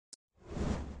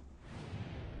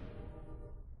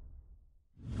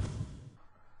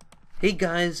Hey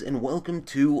guys, and welcome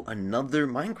to another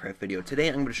Minecraft video. Today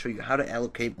I'm going to show you how to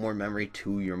allocate more memory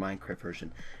to your Minecraft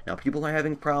version. Now, people are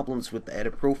having problems with the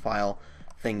edit profile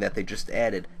thing that they just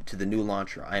added to the new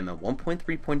launcher. I am at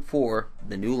 1.3.4,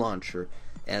 the new launcher,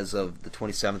 as of the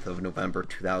 27th of November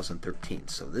 2013.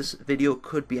 So this video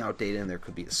could be outdated and there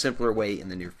could be a simpler way in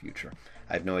the near future.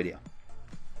 I have no idea.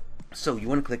 So you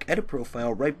want to click Edit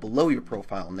Profile right below your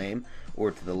profile name,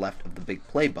 or to the left of the big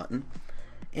play button.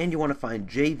 And you want to find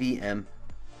JVM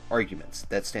arguments.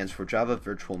 That stands for Java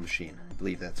Virtual Machine. I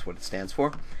believe that's what it stands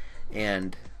for.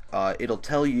 And it'll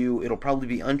tell you, it'll probably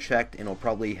be unchecked, and it'll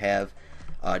probably have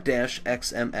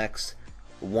 -XMX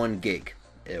 1 gig,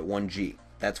 1G.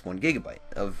 That's 1 gigabyte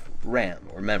of RAM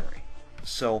or memory.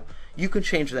 So you can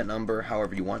change that number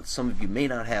however you want. Some of you may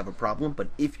not have a problem, but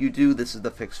if you do, this is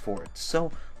the fix for it.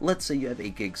 So let's say you have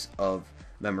 8 gigs of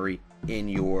memory in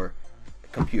your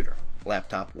computer,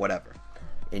 laptop, whatever,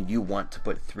 and you want to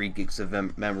put 3 gigs of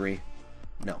memory.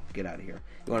 No, get out of here.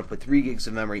 You want to put 3 gigs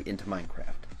of memory into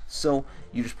Minecraft. So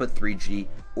you just put 3G,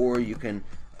 or you can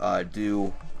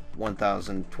do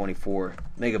 1024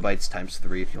 megabytes times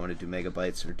 3 if you want to do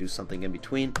megabytes, or do something in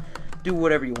between. Do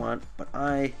whatever you want, but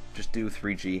I just do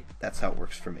 3G. That's how it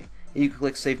works for me. And you can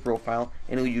click Save Profile,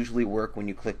 and it'll usually work when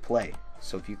you click Play.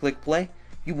 So if you click Play,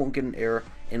 you won't get an error,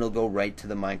 and it'll go right to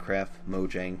the Minecraft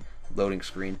Mojang loading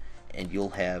screen, and you'll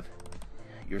have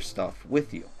your stuff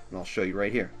with you. And I'll show you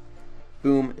right here.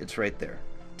 Boom, it's right there.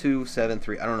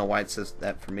 273. I don't know why it says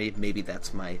that for me. Maybe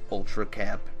that's my ultra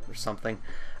cap or something.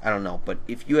 I don't know. But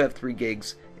if you have 3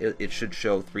 gigs, it should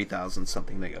show 3,000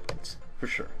 something megabytes for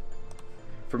sure.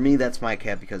 For me, that's my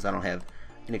cap because I don't have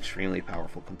an extremely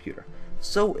powerful computer.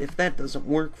 So if that doesn't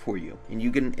work for you and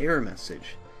you get an error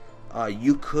message,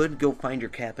 you could go find your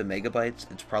cap in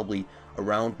megabytes. It's probably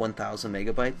around 1,000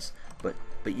 megabytes, but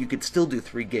you could still do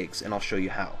 3 gigs, and I'll show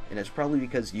you how. And it's probably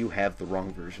because you have the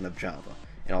wrong version of Java,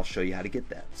 and I'll show you how to get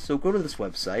that. So go to this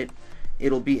website.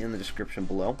 It'll be in the description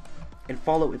below, and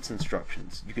follow its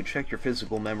instructions. You can check your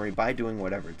physical memory by doing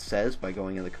whatever it says by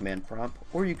going in the command prompt,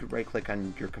 or you could right-click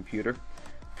on your computer,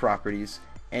 Properties,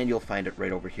 and you'll find it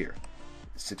right over here.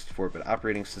 64-bit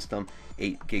operating system,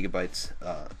 8 gigabytes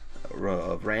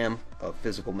of RAM, of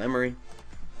physical memory.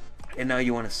 And now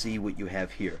you want to see what you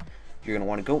have here. You're going to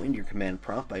want to go into your command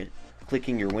prompt by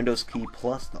clicking your Windows key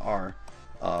plus the R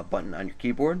button on your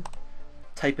keyboard.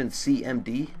 Type in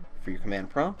CMD for your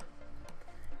command prompt.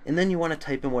 And then you want to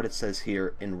type in what it says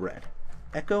here in red.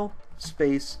 Echo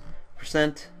space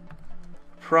 %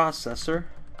 processor.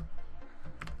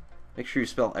 Make sure you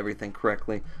spell everything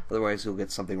correctly, otherwise you'll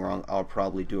get something wrong. I'll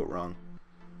probably do it wrong.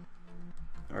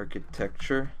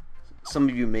 Architecture. Some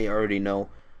of you may already know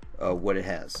what it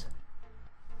has.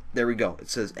 There we go. It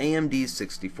says AMD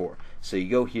 64. So you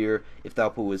go here. If the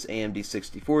output was AMD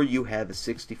 64, you have a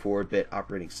 64-bit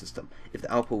operating system. If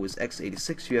the output was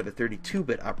x86, you have a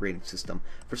 32-bit operating system.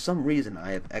 For some reason,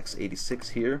 I have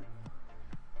x86 here.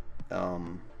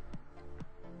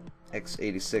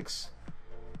 x86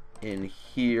 in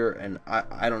here, and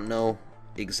I don't know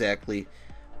exactly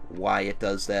why it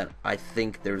does that. I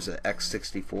think there's an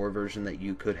x64 version that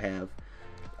you could have.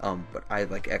 But I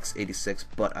have like x86,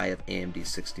 but I have AMD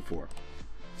 64.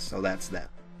 So that's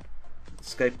that.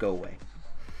 Skype, go away.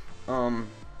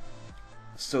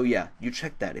 So yeah, you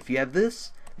check that. If you have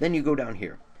this, then you go down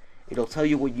here. It'll tell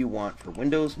you what you want for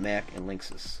Windows, Mac, and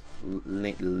Linux. You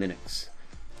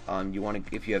want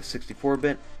to, if you have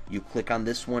 64-bit, you click on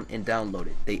this one and download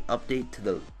it. They update to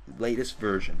the latest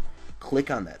version. Click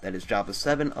on that. That is Java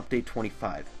 7 Update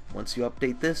 25. Once you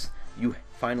update this, you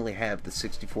finally have the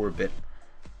 64-bit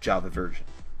Java version.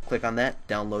 Click on that,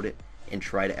 download it, and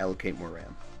try to allocate more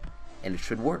RAM. And it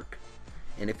should work.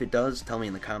 And if it does, tell me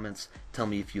in the comments. Tell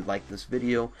me if you liked this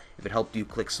video. If it helped you,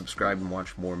 click subscribe and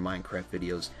watch more Minecraft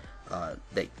videos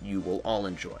that you will all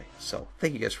enjoy. So,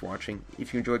 thank you guys for watching.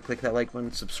 If you enjoyed, click that like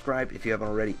button, subscribe if you haven't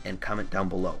already, and comment down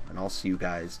below. And I'll see you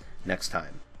guys next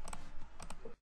time.